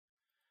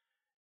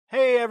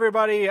Hey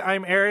everybody,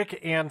 I'm Eric,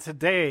 and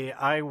today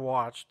I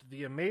watched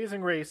The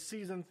Amazing Race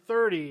Season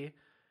 30,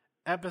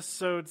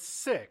 Episode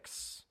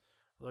 6.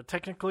 Well,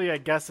 technically, I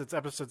guess it's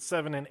Episode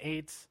 7 and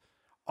 8,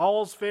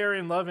 All's Fair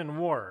in Love and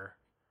War.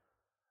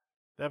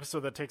 The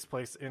episode that takes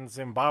place in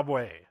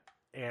Zimbabwe.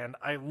 And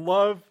I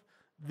love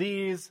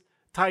these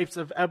types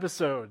of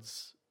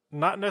episodes.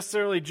 Not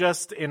necessarily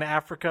just in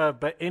Africa,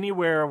 but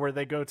anywhere where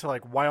they go to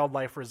like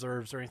wildlife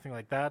reserves or anything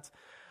like that.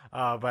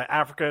 But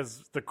Africa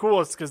is the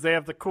coolest because they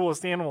have the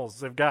coolest animals.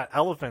 They've got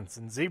elephants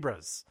and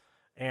zebras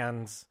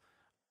and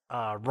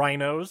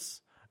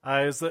rhinos.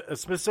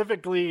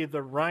 Specifically,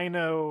 the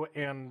Rhino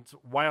and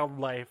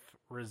Wildlife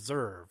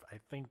Reserve, I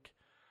think,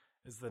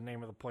 is the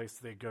name of the place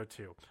they go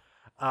to.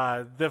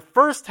 The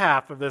first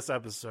half of this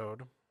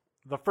episode,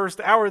 the first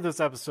hour of this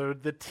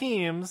episode, the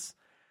teams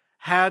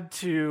had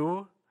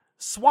to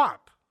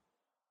swap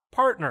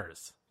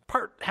partners.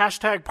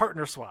 Hashtag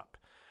partner swap.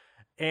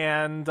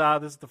 And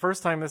this is the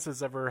first time this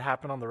has ever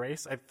happened on the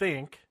race, I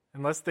think,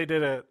 unless they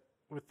did it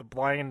with the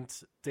blind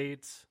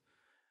date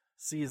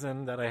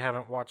season that I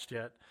haven't watched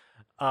yet.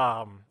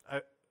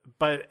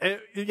 But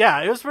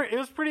it was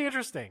pretty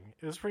interesting.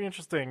 It was pretty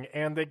interesting,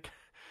 and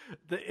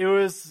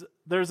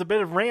there's a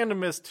bit of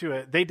randomness to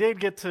it. They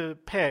did get to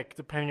pick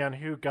depending on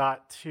who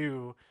got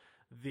to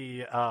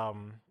the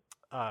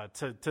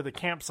to the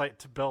campsite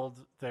to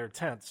build their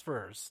tents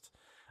first,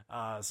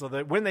 so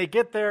that when they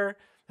get there.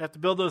 They have to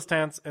build those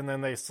tents, and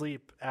then they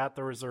sleep at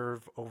the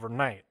reserve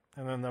overnight.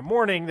 And then in the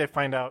morning, they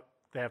find out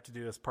they have to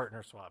do this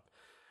partner swap.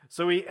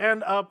 So we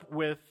end up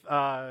with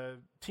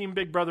Team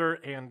Big Brother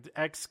and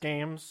X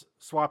Games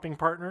swapping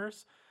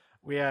partners.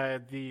 We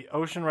had the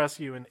Ocean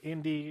Rescue and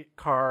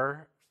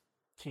IndyCar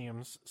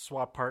teams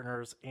swap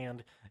partners,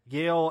 and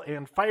Yale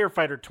and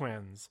Firefighter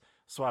Twins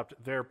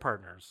swapped their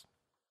partners.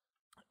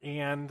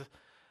 And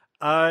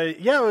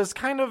it was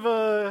kind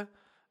of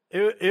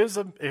it was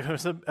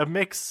a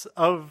mix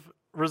of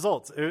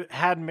results. It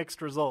had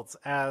mixed results,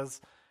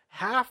 as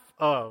half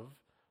of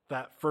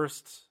that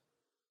first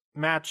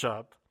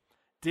matchup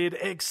did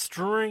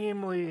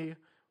extremely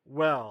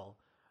well.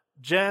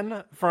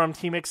 Jen from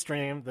Team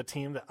Extreme, the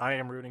team that I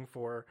am rooting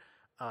for,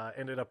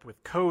 ended up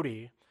with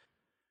Cody,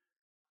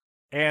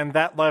 and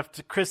that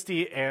left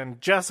Christy and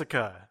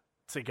Jessica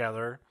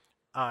together.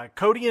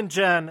 Cody and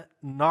Jen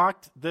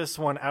knocked this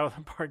one out of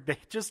the park. They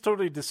just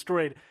totally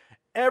destroyed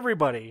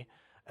everybody.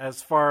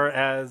 As far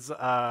as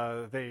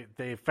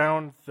they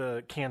found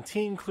the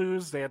canteen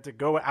clues, they had to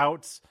go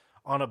out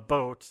on a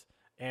boat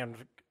and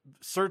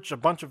search a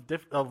bunch of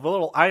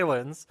little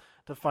islands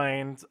to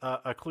find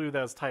a clue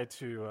that was tied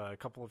to a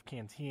couple of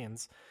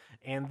canteens.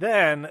 And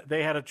then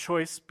they had a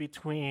choice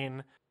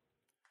between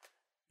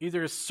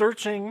either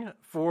searching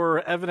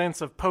for evidence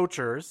of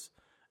poachers,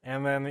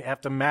 and then they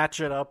have to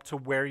match it up to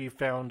where you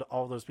found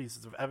all those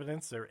pieces of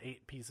evidence. There are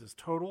 8 pieces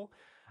total.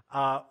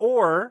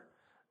 Or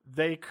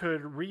they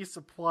could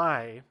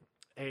resupply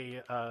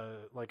a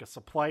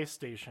supply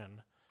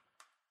station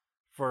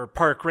for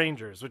park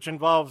rangers, which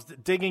involves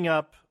digging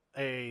up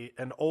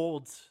an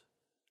old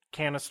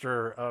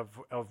canister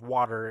of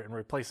water and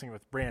replacing it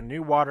with brand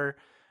new water,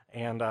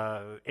 and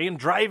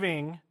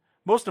driving,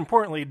 most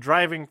importantly,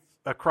 driving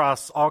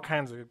across all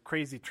kinds of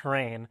crazy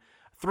terrain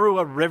through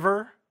a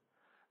river.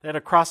 They had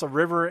to cross a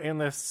river in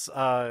this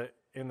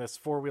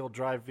 4-wheel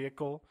drive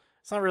vehicle.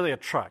 It's not really a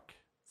truck.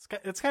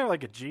 It's kind of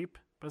like a Jeep.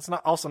 But it's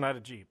also not a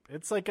Jeep.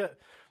 It's a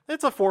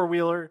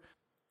 4-wheeler,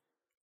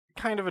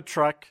 kind of a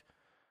truck.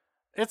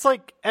 It's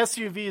like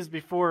SUVs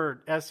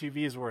before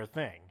SUVs were a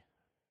thing.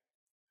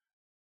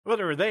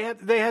 Whatever, they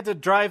had to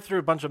drive through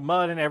a bunch of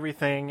mud and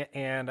everything,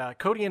 and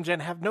Cody and Jen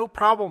have no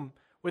problem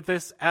with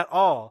this at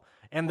all.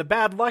 And the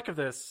bad luck of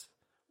this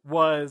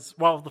was,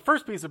 the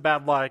first piece of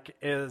bad luck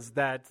is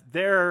that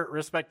their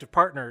respective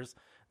partners,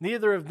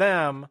 neither of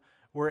them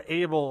were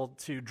able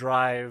to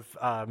drive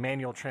a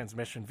manual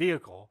transmission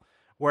vehicle.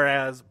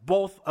 Whereas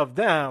both of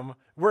them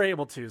were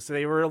able to. So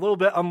they were a little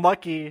bit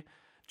unlucky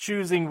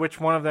choosing which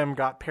one of them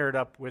got paired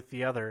up with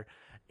the other.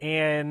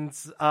 And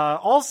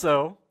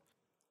also,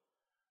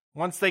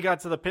 once they got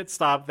to the pit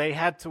stop, they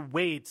had to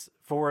wait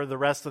for the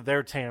rest of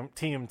their team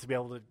to be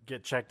able to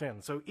get checked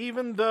in. So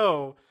even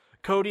though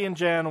Cody and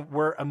Jen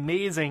were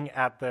amazing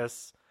at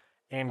this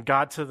and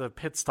got to the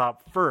pit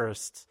stop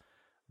first,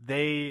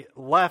 they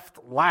left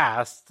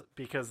last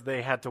because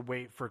they had to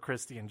wait for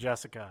Christy and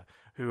Jessica,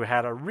 who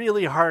had a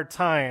really hard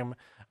time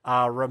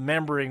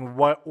remembering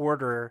what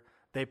order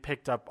they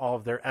picked up all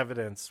of their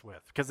evidence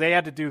with. Because they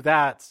had to do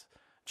that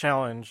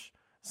challenge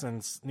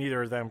since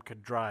neither of them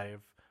could drive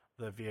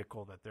the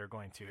vehicle that they're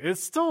going to. It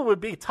still would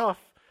be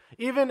tough.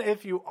 Even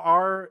if you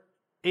are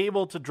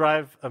able to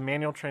drive a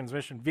manual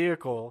transmission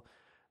vehicle,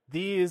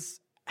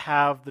 these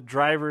have the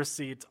driver's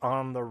seat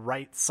on the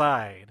right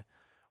side,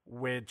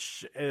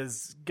 which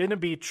is going to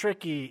be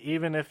tricky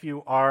even if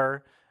you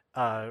are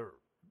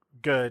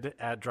good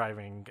at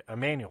driving a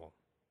manual.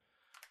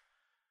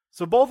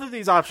 So both of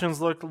these options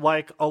look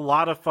like a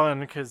lot of fun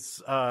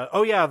because,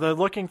 the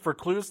looking for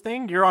clues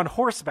thing, you're on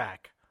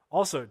horseback.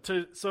 Also,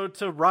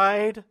 to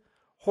ride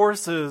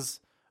horses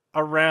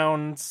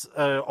around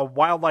a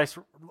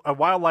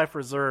wildlife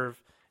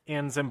reserve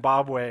in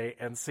Zimbabwe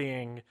and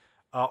seeing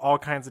all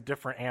kinds of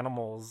different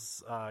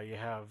animals. You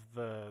have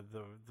the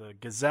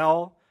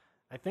gazelle.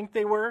 I think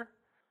they were.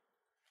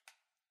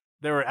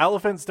 There were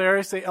elephants. Dare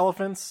I say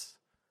elephants?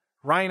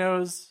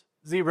 Rhinos,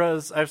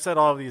 zebras. I've said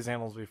all of these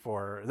animals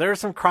before. There are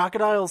some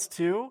crocodiles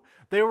too.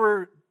 There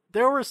were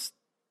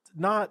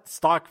not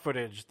stock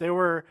footage. They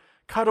were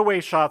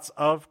cutaway shots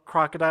of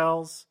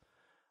crocodiles,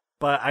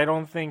 but I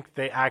don't think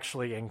they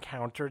actually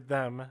encountered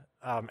them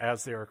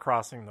as they were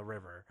crossing the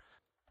river.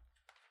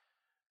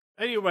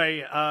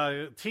 Anyway,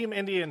 Team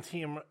Indy and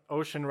Team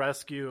Ocean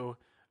Rescue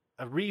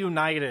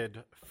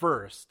reunited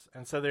first,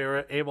 and so they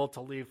were able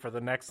to leave for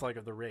the next leg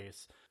of the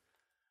race.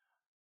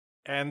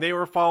 And they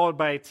were followed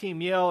by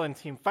Team Yale and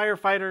Team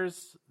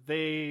Firefighters.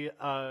 They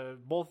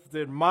both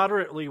did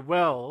moderately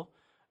well,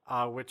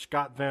 which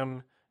got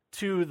them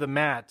to the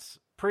mat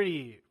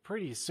pretty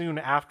soon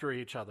after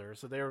each other.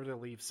 So they were to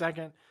leave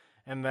second.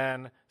 And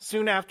then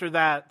soon after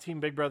that,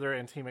 Team Big Brother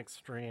and Team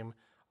Extreme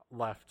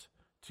left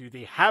to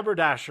the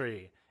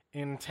haberdashery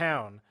in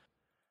town.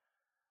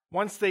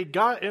 Once they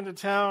got into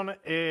town,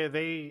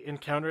 they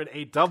encountered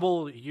a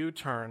double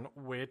U-turn,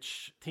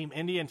 which Team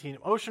Indy and Team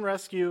Ocean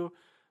Rescue,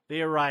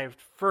 they arrived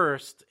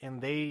first,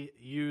 and they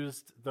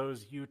used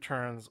those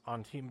U-turns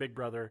on Team Big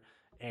Brother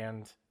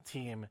and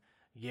Team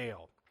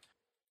Yale.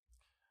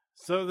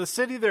 So the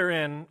city they're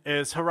in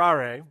is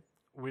Harare,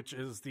 which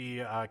is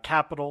the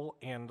capital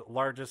and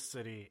largest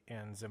city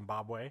in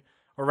Zimbabwe,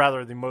 or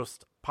rather the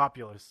most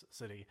populous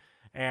city.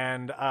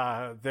 And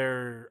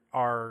there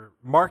are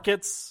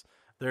markets,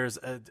 there's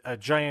a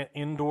giant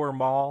indoor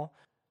mall,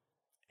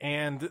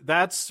 and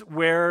that's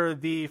where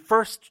the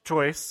first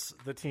choice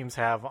the teams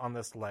have on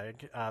this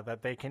leg,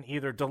 that they can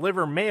either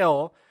deliver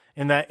mail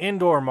in that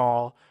indoor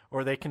mall,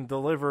 or they can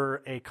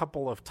deliver a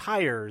couple of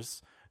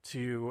tires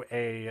to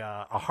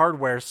a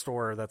hardware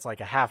store that's like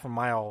a half a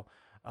mile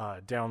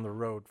down the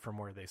road from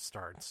where they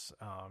start.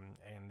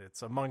 And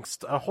it's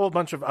amongst a whole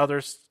bunch of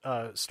other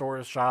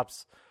stores,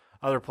 shops,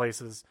 other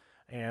places.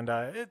 And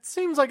it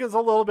seems like it's a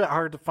little bit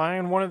hard to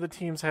find. One of the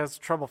teams has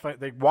trouble finding.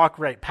 They walk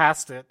right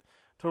past it,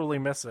 totally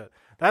miss it.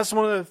 That's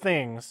one of the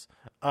things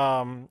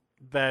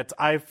that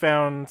I've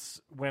found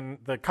when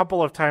the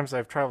couple of times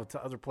I've traveled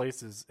to other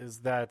places is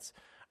that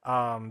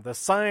the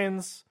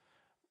signs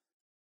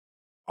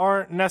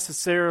aren't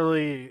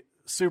necessarily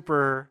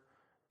super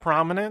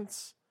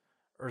prominent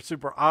or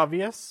super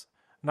obvious.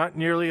 Not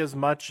nearly as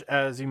much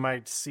as you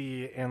might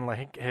see in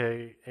like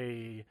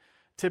a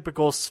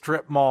typical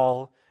strip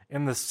mall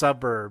in the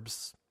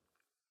suburbs,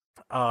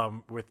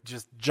 with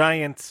just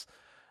giant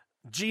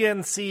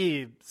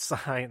GNC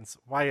signs.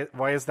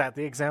 Why is that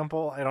the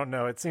example? I don't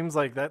know. It seems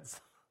like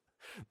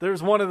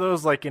there's one of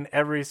those like in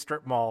every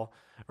strip mall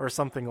or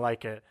something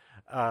like it,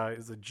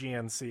 is a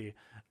GNC,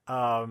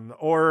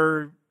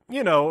 or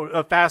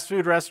a fast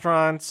food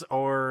restaurant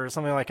or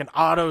something like an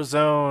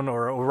AutoZone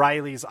or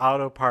O'Reilly's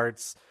Auto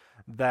Parts.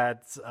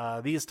 That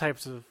these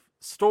types of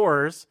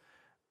stores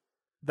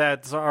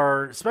that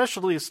are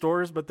specialty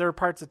stores, but they're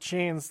parts of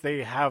chains,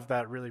 they have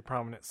that really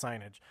prominent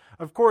signage.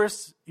 Of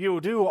course,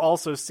 you do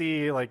also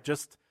see like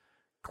just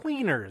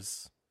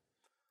cleaners.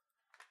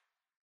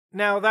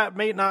 Now that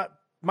might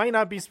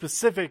not be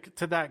specific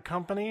to that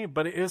company,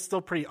 but it is still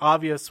pretty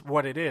obvious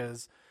what it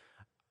is.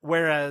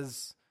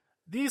 Whereas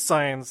these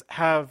signs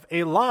have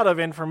a lot of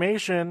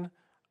information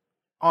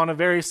on a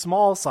very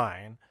small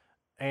sign,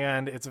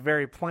 and it's a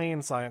very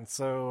plain sign.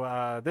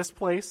 So this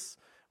place,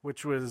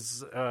 which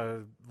was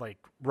like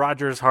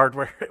Rogers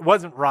Hardware. It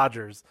wasn't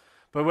Rogers,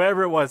 but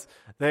whatever it was,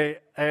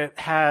 it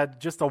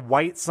had just a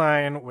white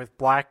sign with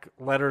black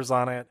letters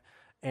on it,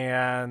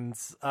 and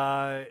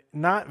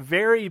not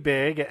very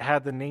big. It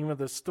had the name of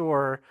the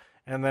store,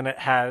 and then it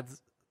had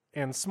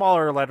in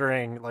smaller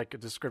lettering like a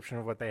description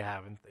of what they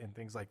have and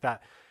things like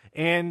that.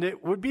 And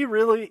it would be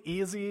really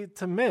easy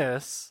to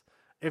miss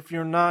if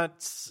you're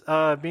not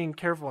being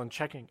careful and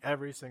checking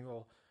every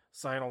single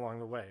sign along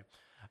the way.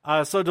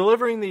 So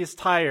delivering these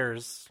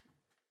tires,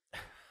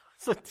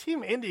 so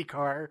Team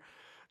IndyCar,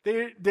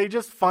 they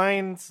just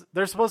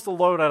they're supposed to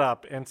load it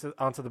up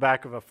onto the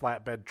back of a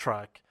flatbed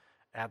truck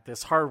at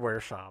this hardware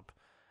shop,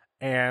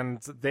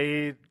 and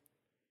they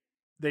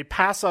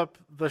pass up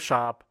the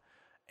shop,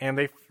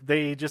 and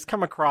they just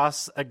come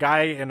across a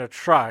guy in a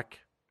truck.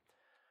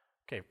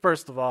 Okay,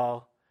 first of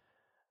all,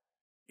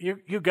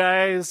 you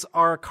guys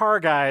are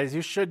car guys.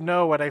 You should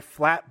know what a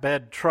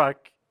flatbed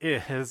truck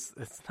is.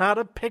 It's not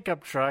a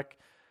pickup truck.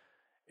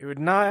 It would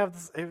not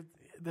have.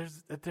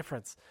 There's a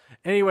difference.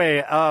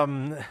 Anyway,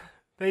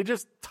 they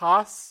just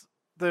toss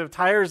the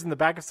tires in the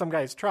back of some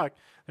guy's truck.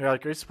 They're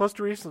like, "Are you supposed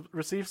to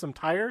receive some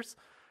tires?"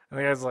 And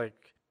the guy's like,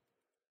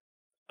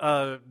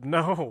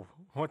 "No.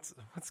 What's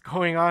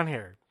going on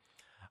here?"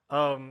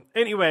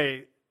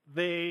 Anyway,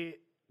 they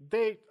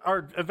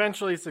are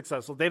eventually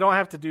successful. They don't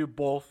have to do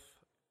both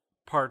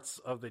parts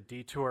of the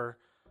detour,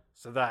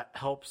 so that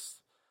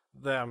helps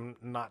them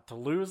not to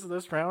lose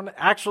this round.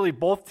 Actually,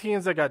 both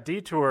teams that got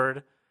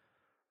detoured,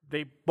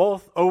 they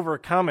both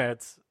overcome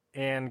it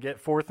and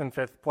get 4th and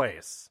 5th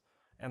place,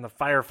 and the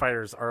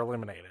firefighters are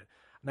eliminated.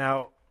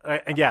 Now,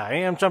 I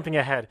am jumping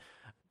ahead,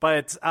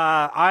 but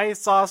I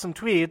saw some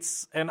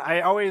tweets, and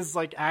I always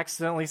like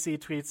accidentally see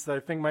tweets that I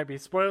think might be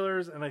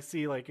spoilers, and I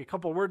see like a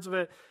couple words of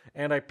it,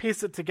 and I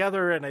piece it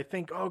together, and I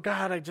think, oh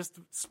God, I just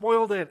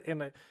spoiled it,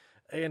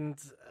 and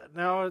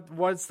now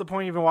what's the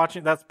point of even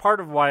watching? That's part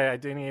of why I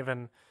didn't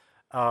even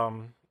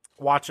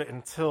watch it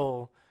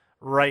until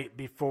right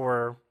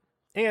before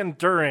and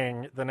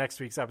during the next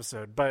week's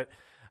episode. But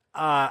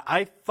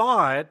I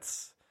thought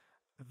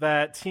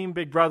that Team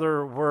Big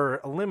Brother were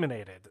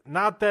eliminated.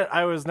 Not that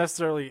I was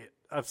necessarily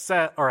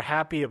upset or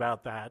happy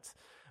about that,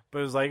 but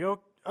it was like, oh,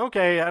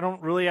 okay, I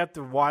don't really have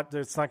to watch.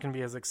 It's not going to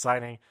be as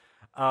exciting.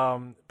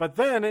 But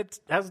then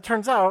as it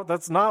turns out,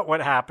 that's not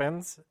what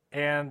happens,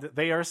 and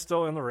they are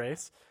still in the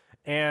race.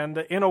 And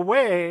in a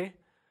way,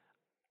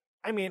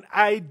 I mean,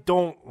 I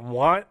don't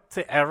want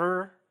to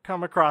ever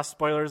come across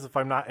spoilers if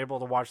I'm not able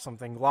to watch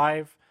something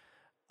live.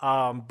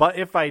 But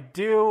if I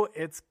do,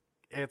 it's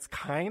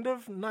kind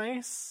of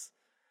nice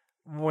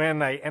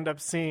when I end up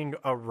seeing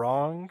a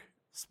wrong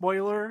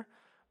spoiler,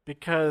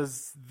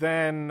 because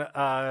then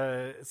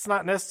it's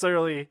not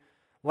necessarily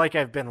like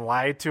I've been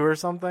lied to or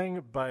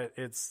something, but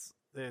it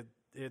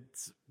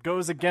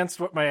goes against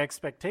what my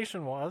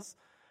expectation was,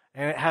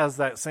 and it has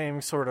that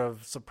same sort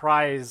of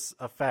surprise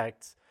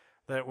effect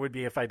that it would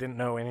be if I didn't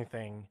know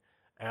anything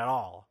at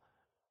all.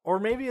 Or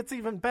maybe it's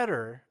even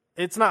better.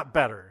 It's not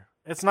better.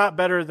 It's not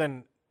better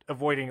than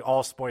avoiding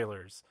all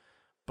spoilers.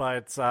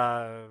 But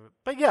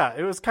yeah,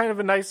 it was kind of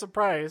a nice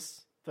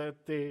surprise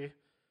that they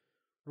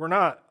were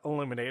not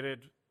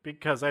eliminated,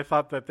 because I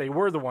thought that they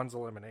were the ones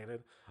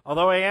eliminated.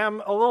 Although I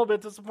am a little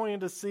bit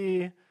disappointed to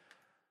see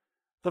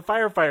the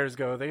firefighters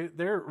go.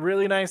 They're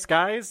really nice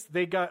guys.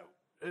 They got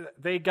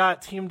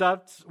teamed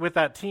up with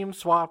that team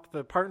swap,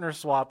 the partner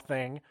swap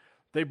thing.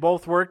 They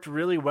both worked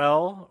really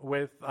well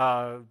with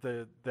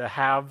the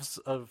halves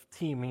of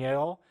Team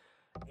Yale.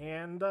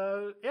 And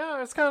I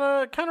was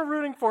kind of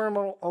rooting for him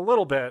a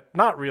little bit.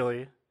 Not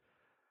really.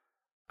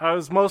 I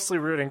was mostly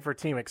rooting for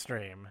Team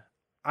Extreme.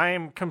 I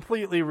am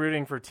completely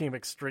rooting for Team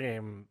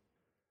Extreme.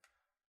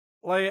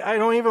 Like, I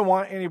don't even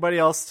want anybody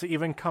else to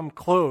even come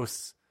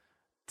close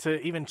to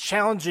even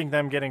challenging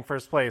them getting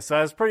first place. So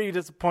I was pretty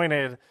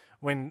disappointed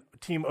when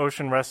Team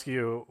Ocean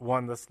Rescue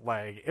won this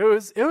leg. It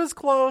was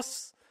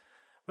close,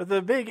 but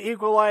the big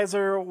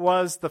equalizer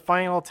was the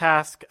final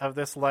task of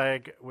this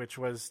leg, which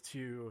was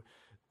to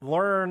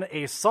learn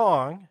a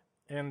song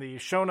in the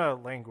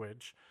Shona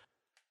language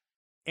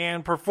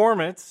and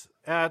perform it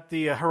at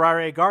the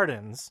Harare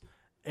Gardens.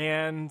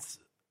 And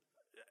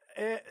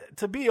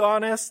to be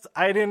honest,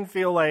 I didn't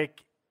feel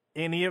like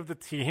any of the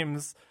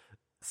teams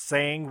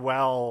sang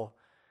well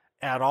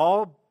at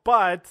all,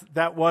 but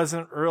that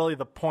wasn't really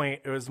the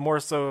point. It was more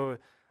so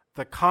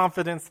the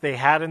confidence they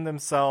had in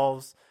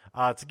themselves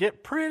to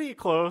get pretty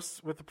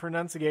close with the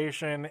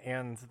pronunciation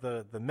and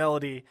the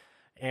melody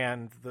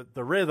and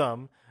the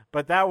rhythm.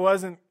 But that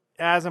wasn't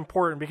as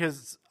important,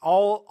 because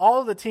all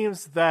of the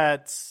teams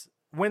that,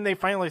 when they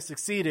finally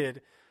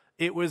succeeded,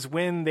 it was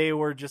when they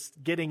were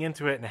just getting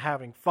into it and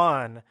having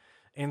fun,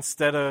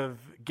 instead of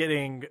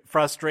getting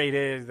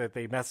frustrated that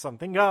they messed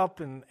something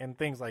up and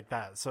things like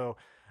that. So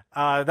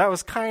that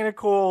was kind of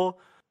cool.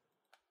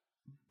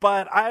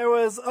 But I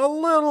was a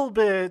little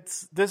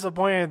bit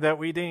disappointed that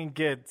we didn't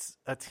get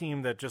a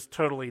team that just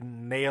totally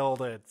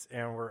nailed it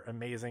and were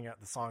amazing at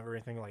the song or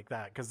anything like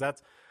that, because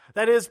that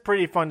is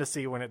pretty fun to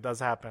see when it does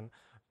happen.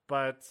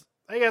 But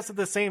I guess at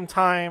the same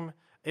time,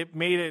 it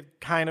made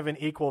it kind of an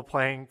equal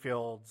playing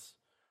field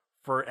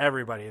for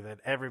everybody, that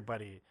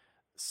everybody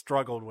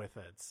struggled with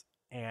it.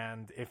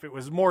 And if it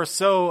was more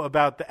so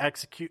about the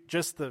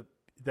execution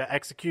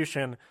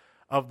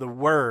of the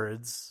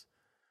words,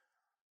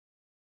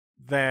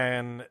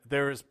 then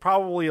there's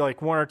probably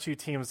like one or two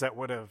teams that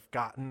would have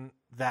gotten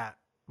that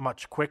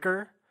much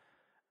quicker,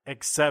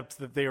 except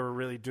that they were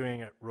really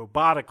doing it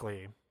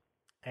robotically,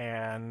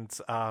 and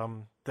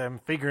them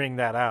figuring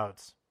that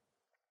out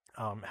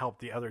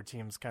helped the other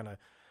teams kind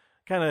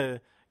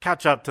of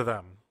catch up to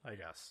them, I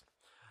guess.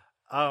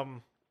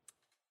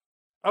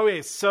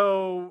 Okay,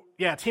 so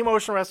yeah, Team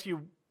Ocean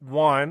Rescue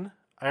won.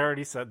 I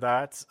already said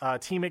that.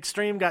 Team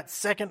Extreme got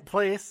second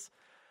place.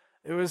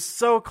 It was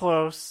so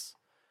close.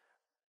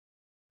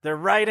 They're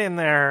right in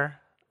there,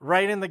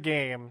 right in the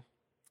game,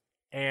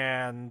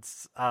 and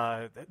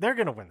they're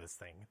going to win this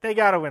thing. They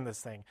got to win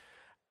this thing.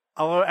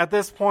 Although at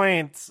this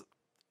point,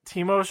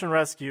 Team Ocean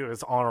Rescue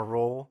is on a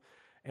roll,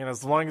 and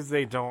as long as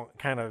they don't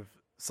kind of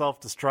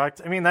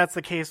self-destruct, I mean, that's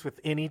the case with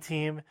any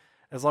team.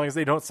 As long as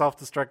they don't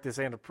self-destruct, they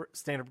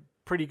stand a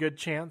pretty good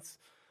chance.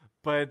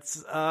 But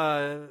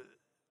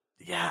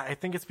yeah, I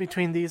think it's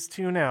between these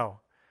two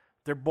now.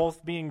 They're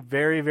both being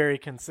very, very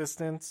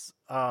consistent.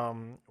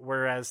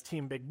 Whereas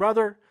Team Big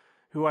Brother,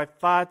 who I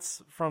thought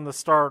from the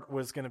start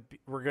were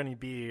going to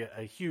be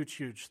a huge,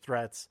 huge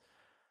threat,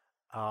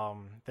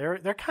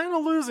 they're kind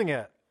of losing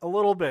it a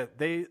little bit.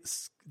 They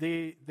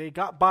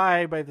got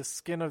by the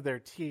skin of their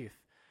teeth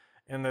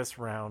in this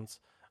round.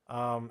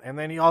 And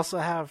then you also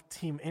have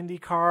Team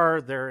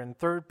IndyCar. They're in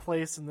third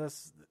place in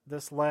this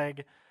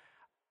leg.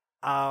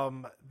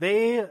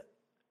 They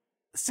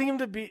seem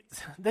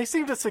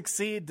to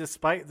succeed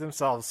despite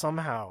themselves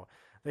somehow.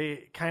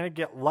 They kind of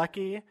get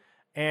lucky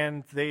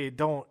and they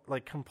don't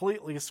like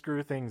completely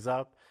screw things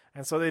up.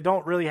 And so they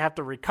don't really have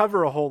to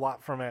recover a whole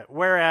lot from it.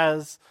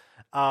 Whereas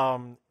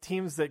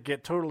teams that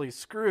get totally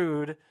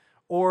screwed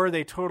or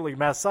they totally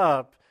mess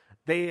up,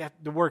 they have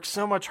to work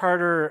so much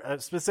harder,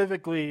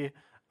 specifically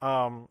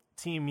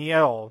Team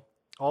Yale,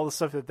 all the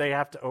stuff that they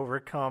have to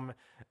overcome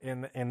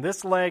in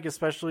this leg,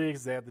 especially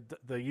because they have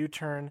the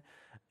U-turn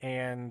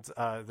and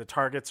the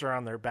targets are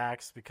on their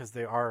backs because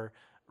they are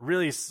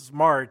really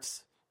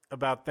smart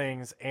about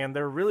things and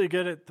they're really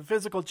good at the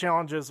physical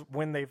challenges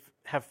when they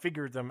have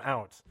figured them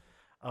out,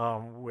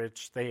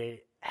 which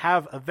they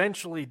have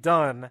eventually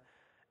done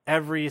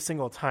every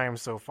single time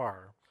so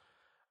far.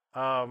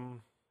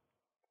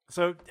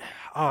 So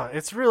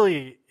it's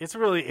really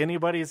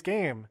anybody's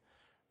game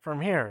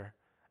from here,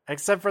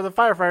 except for the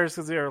Firefighters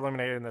because they are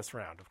eliminated in this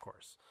round, of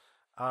course.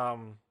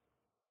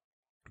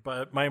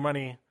 But my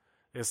money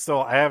is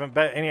still, I haven't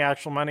bet any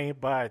actual money,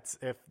 but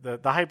if the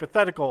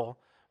hypothetical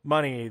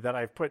money that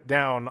I've put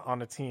down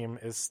on a team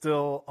is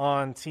still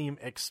on Team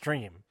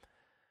Extreme.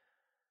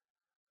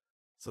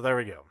 So there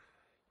we go.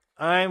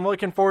 I'm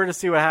looking forward to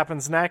see what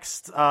happens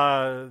next.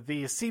 The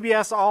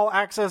CBS All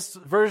Access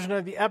version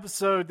of the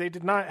episode, they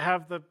did not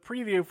have the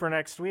preview for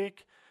next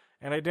week,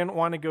 and I didn't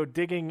want to go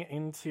digging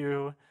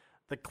into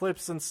the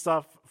clips and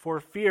stuff for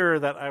fear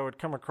that I would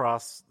come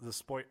across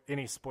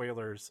any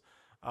spoilers.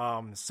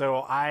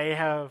 So I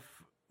have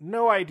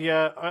no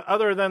idea,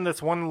 other than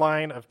this one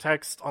line of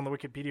text on the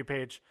Wikipedia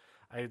page.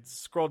 I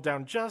scrolled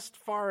down just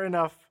far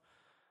enough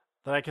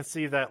that I can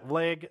see that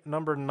leg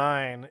number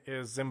 9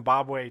 is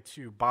Zimbabwe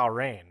to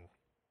Bahrain.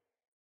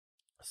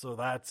 So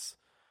that's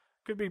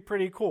could be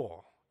pretty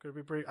cool.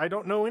 I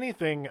don't know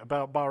anything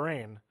about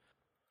Bahrain,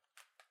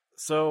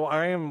 so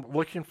I am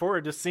looking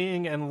forward to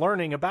seeing and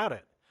learning about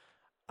it.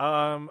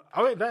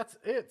 That's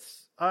it.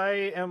 I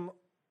am,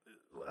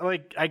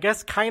 I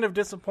guess, kind of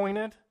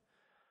disappointed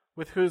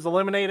with who's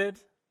eliminated.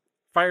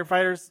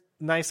 Firefighters,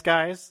 nice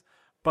guys,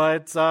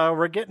 but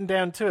we're getting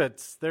down to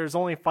it. There's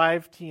only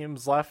 5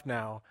 teams left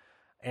now,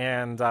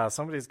 and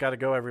somebody's got to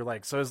go every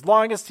leg. So as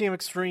long as Team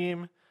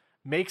Extreme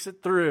makes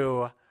it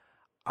through,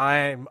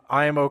 I'm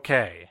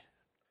okay.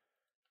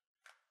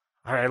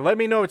 All right, let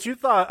me know what you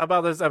thought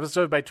about this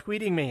episode by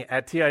tweeting me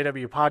at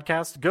TIW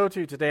Podcast. Go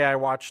to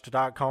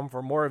todayiwatched.com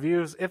for more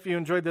reviews. If you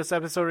enjoyed this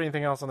episode or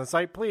anything else on the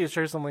site, please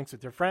share some links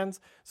with your friends.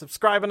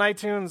 Subscribe on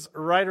iTunes,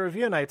 write a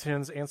review on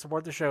iTunes, and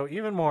support the show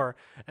even more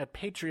at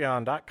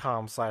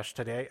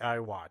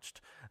patreon.com/todayiwatched.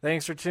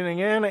 Thanks for tuning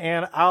in,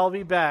 and I'll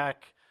be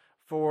back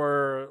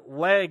for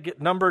leg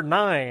number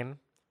 9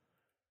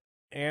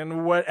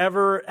 and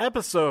whatever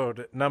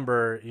episode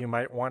number you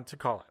might want to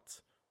call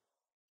it.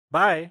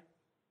 Bye.